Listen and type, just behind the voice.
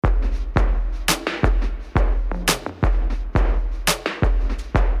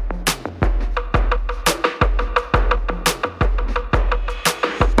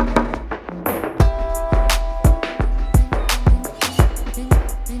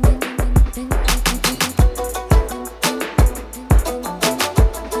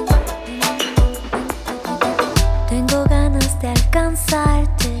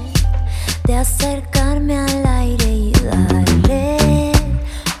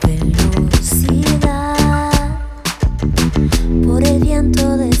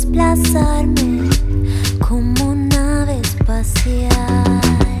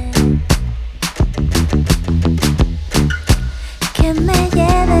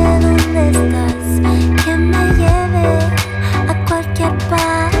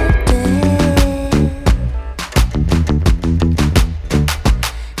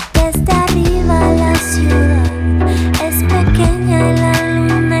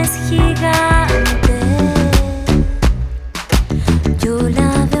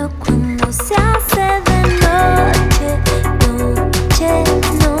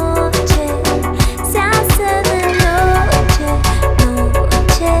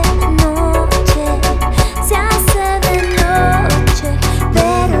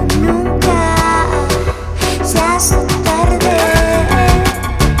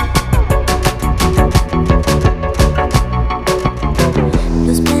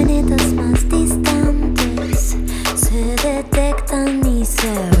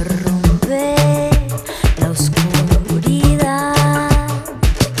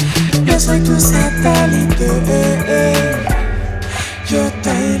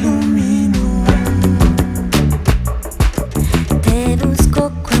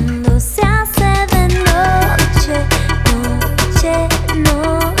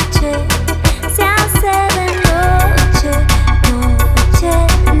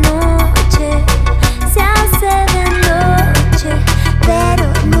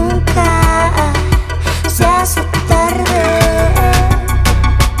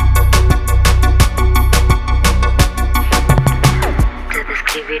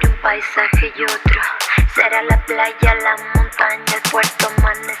describir un paisaje y otro. Será la playa, la montaña, el puerto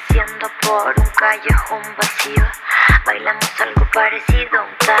amaneciendo por un callejón vacío. Bailamos algo parecido a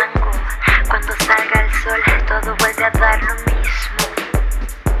un tango. Cuando salga el sol todo vuelve a dar lo mismo.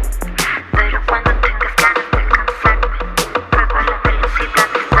 Pero cuando tengas ganas de alcanzarme, prueba la velocidad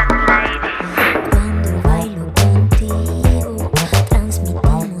está en el aire. Cuando bailo contigo,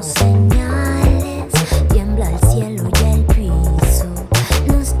 transmitimos señales. Tiembla el cielo y el piso.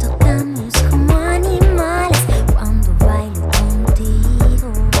 Nos tocamos como animales. Cuando bailo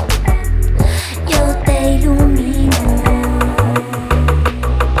contigo, yo te ilumino.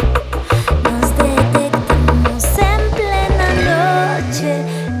 Nos detectamos en plena noche.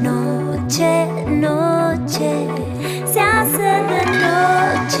 Noche, noche, se hace de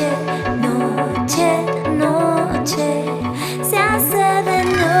noche. Noche, noche, se hace de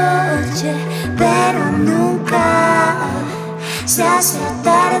noche, pero nunca se hace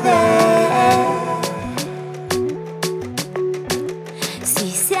tarde.